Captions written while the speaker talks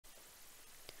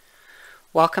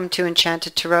Welcome to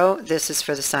Enchanted Tarot. This is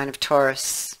for the sign of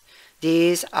Taurus.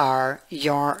 These are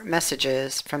your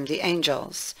messages from the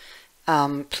angels.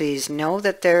 Please know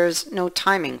that there's no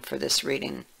timing for this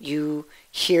reading. You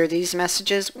hear these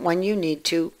messages when you need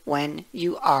to, when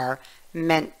you are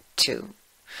meant to.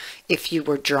 If you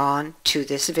were drawn to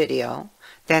this video,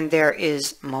 then there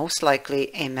is most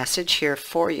likely a message here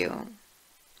for you.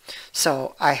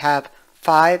 So I have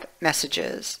 5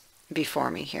 messages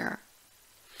before me here.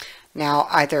 Now,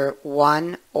 either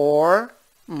one or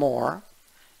more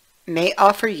may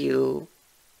offer you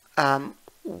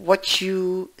what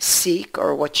you seek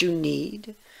or what you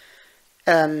need.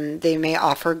 They may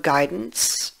offer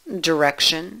guidance,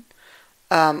 direction,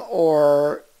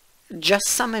 or just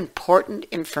some important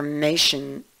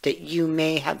information that you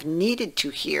may have needed to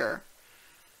hear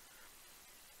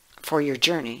for your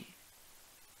journey.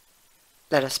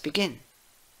 Let us begin.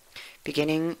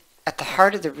 Beginning at the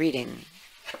heart of the reading,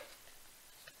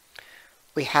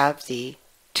 we have the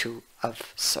Two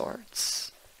of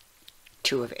Swords.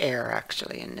 2 of air,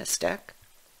 actually, in this deck.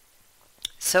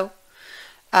 So,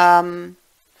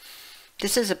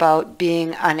 this is about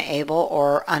being unable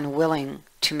or unwilling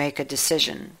to make a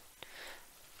decision.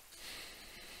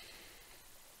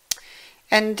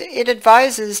 And it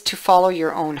advises to follow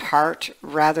your own heart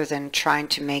rather than trying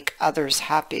to make others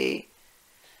happy.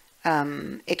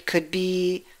 It could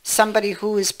be somebody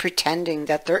who is pretending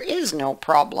that there is no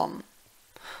problem.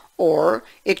 Or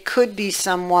it could be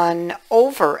someone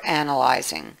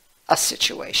over-analyzing a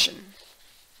situation.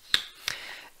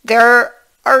 There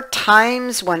are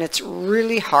times when it's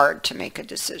really hard to make a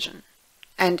decision.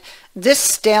 And this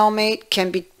stalemate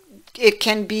can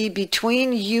be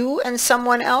between you and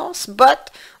someone else,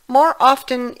 but more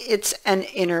often it's an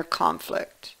inner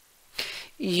conflict.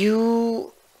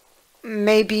 You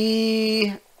may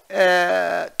be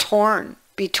torn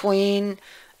between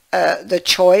the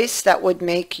choice that would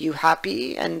make you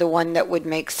happy and the one that would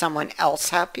make someone else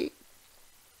happy.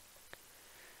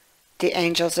 The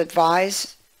angels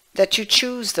advise that you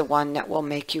choose the one that will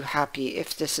make you happy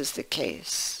if this is the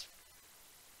case.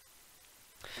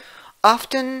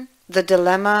 Often the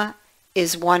dilemma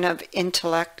is one of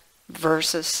intellect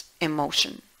versus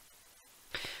emotion.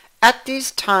 At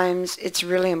these times, it's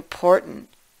really important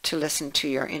to listen to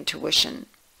your intuition.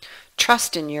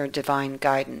 Trust in your divine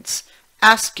guidance.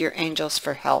 Ask your angels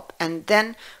for help, and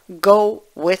then go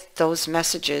with those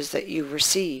messages that you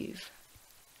receive.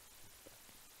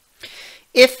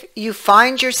 If you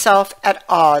find yourself at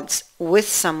odds with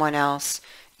someone else,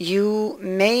 you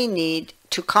may need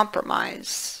to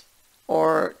compromise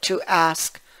or to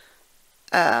ask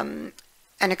an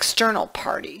external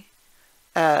party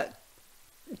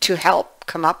to help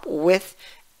come up with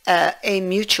a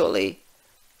mutually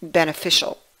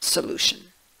beneficial solution.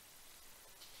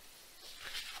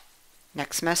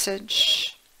 Next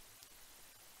message.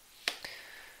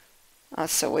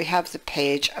 So we have the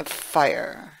Page of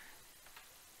Fire.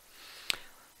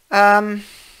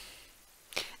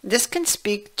 This can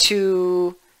speak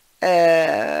to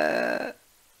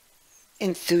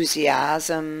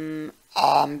enthusiasm,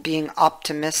 being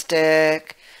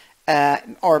optimistic,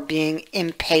 or being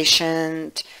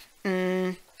impatient.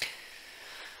 You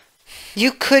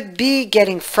could be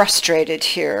getting frustrated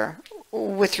here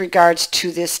with regards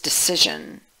to this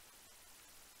decision.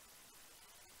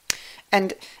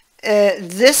 And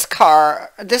this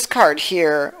card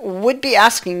here would be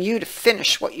asking you to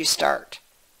finish what you start.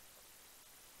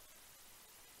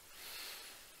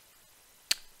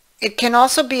 It can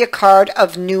also be a card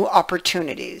of new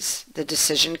opportunities. The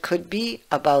decision could be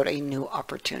about a new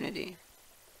opportunity,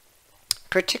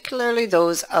 particularly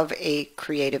those of a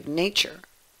creative nature.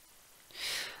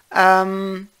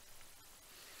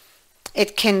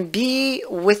 It can be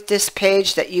with this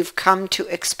page that you've come to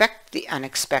expect the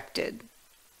unexpected.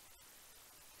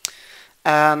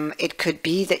 It could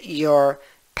be that your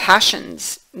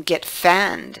passions get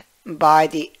fanned by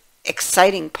the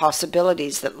exciting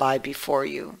possibilities that lie before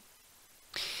you.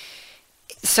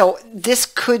 So this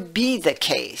could be the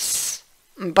case,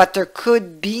 but there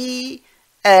could be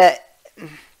it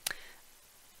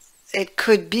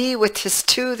could be with this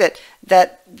too that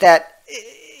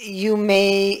you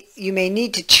may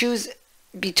need to choose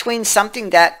between something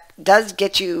that does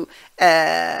get you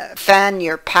fan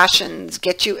your passions,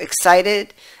 get you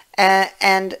excited,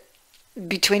 and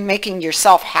between making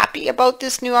yourself happy about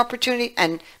this new opportunity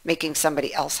and making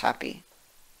somebody else happy.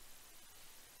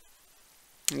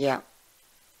 Yeah.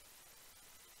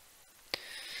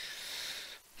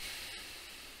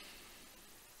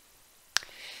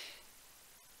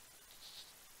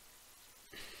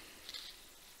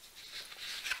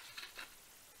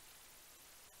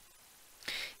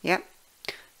 Yep.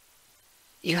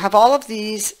 you have all of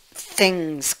these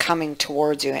things coming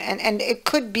towards you, and it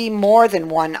could be more than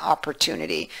one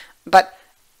opportunity, but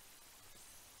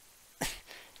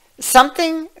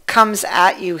something comes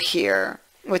at you here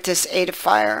with this Eight of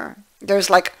Fire. There's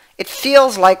like, it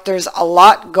feels like there's a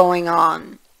lot going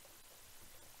on,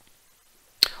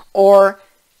 or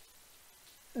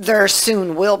there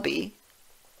soon will be.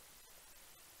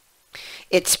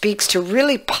 It speaks to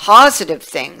really positive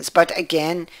things, but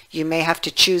again, you may have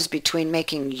to choose between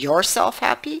making yourself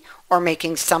happy or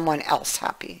making someone else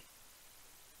happy.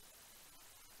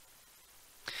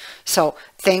 So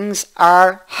things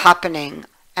are happening,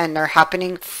 and they're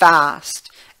happening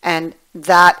fast, and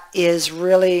that is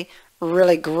really,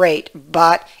 really great,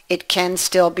 but it can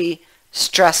still be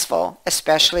stressful,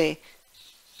 especially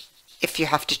if you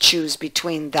have to choose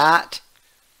between that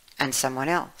and someone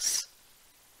else.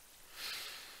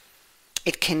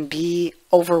 It can be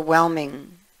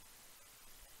overwhelming.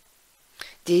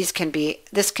 This can be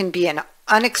an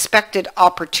unexpected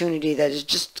opportunity that is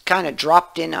just kind of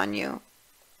dropped in on you.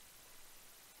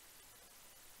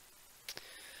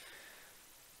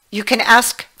 You can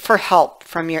ask for help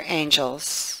from your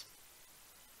angels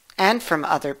and from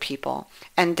other people,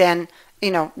 and then,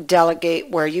 delegate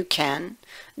where you can.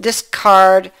 This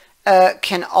card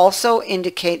can also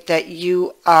indicate that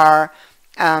you are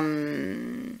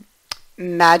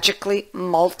magically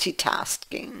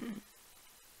multitasking,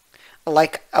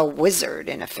 like a wizard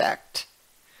in effect.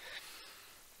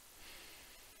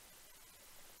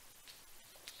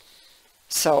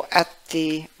 So at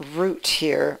the root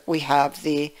here we have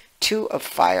the Two of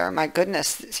Fire. My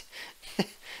goodness,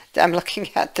 I'm looking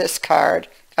at this card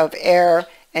of air,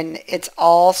 and it's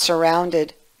all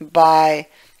surrounded by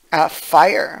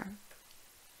fire.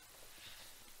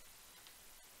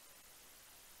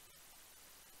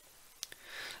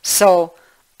 So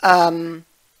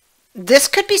this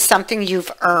could be something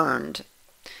you've earned,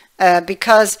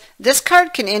 because this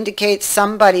card can indicate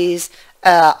somebody's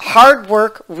hard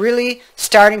work really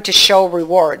starting to show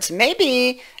rewards.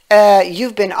 Maybe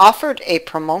you've been offered a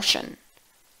promotion,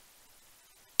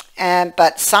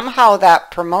 but somehow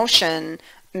that promotion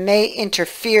may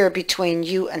interfere between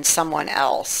you and someone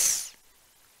else.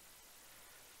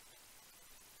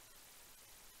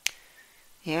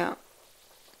 Yeah.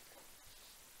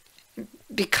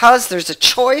 Because there's a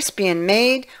choice being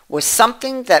made with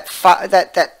something that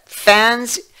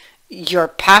fans your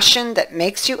passion, that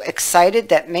makes you excited,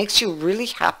 that makes you really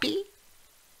happy,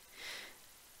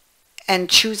 and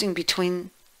choosing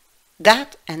between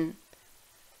that and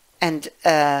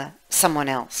someone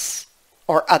else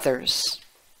or others.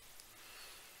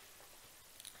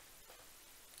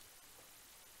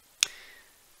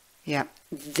 Yeah,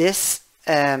 this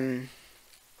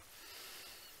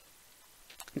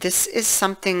is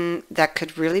something that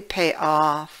could really pay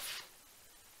off.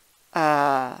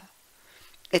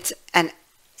 It's an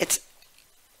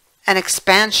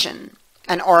expansion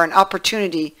or an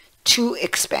opportunity to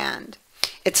expand.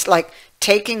 It's like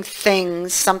taking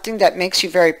things, something that makes you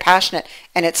very passionate,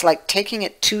 and it's like taking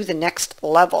it to the next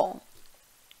level.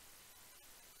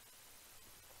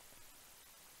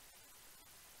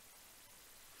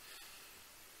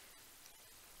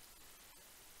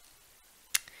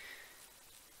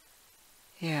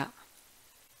 Yeah.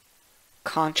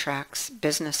 Contracts,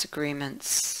 business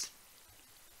agreements.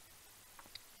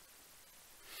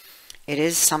 It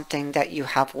is something that you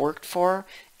have worked for.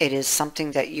 It is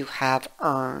something that you have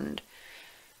earned.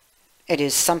 It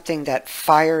is something that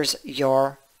fires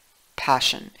your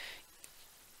passion.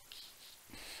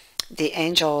 The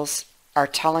angels are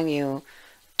telling you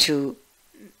to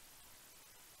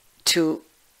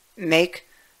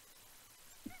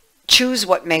choose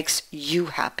what makes you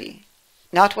happy.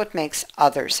 Not what makes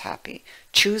others happy.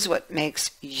 Choose what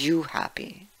makes you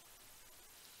happy.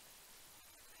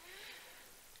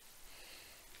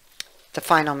 The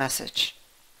final message.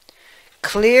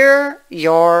 Clear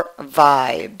your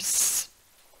vibes.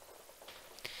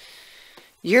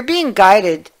 You're being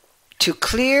guided to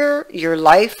clear your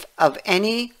life of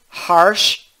any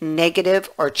harsh, negative,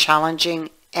 or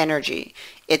challenging energy.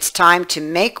 It's time to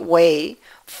make way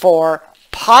for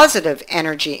positive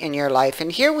energy in your life,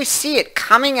 and here we see it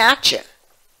coming at you.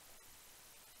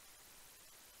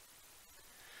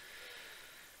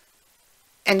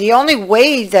 And the only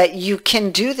way that you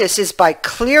can do this is by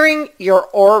clearing your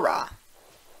aura,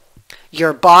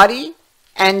 your body,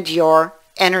 and your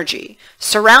energy.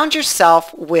 Surround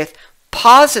yourself with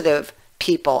positive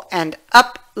people and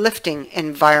uplifting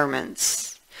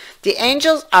environments. The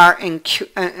angels are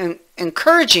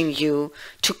encouraging you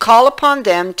to call upon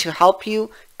them to help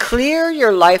you clear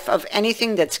your life of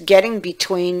anything that's getting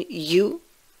between you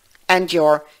and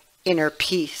your inner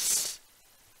peace.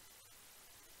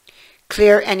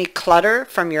 Clear any clutter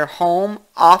from your home,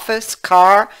 office,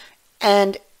 car,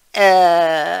 and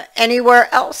anywhere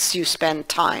else you spend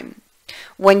time.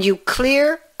 When you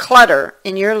clear clutter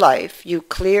in your life, you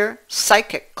clear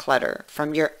psychic clutter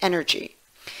from your energy.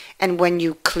 And when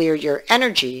you clear your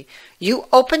energy, you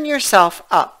open yourself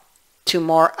up to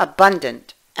more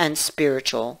abundant and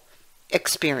spiritual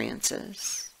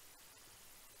experiences.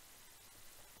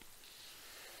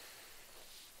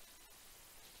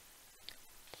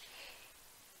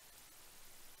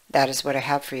 That is what I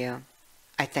have for you.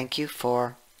 I thank you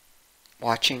for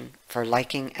watching, for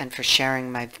liking, and for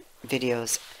sharing my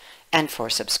videos, and for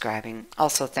subscribing.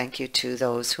 Also, thank you to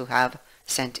those who have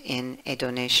sent in a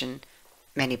donation.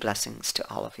 Many blessings to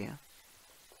all of you.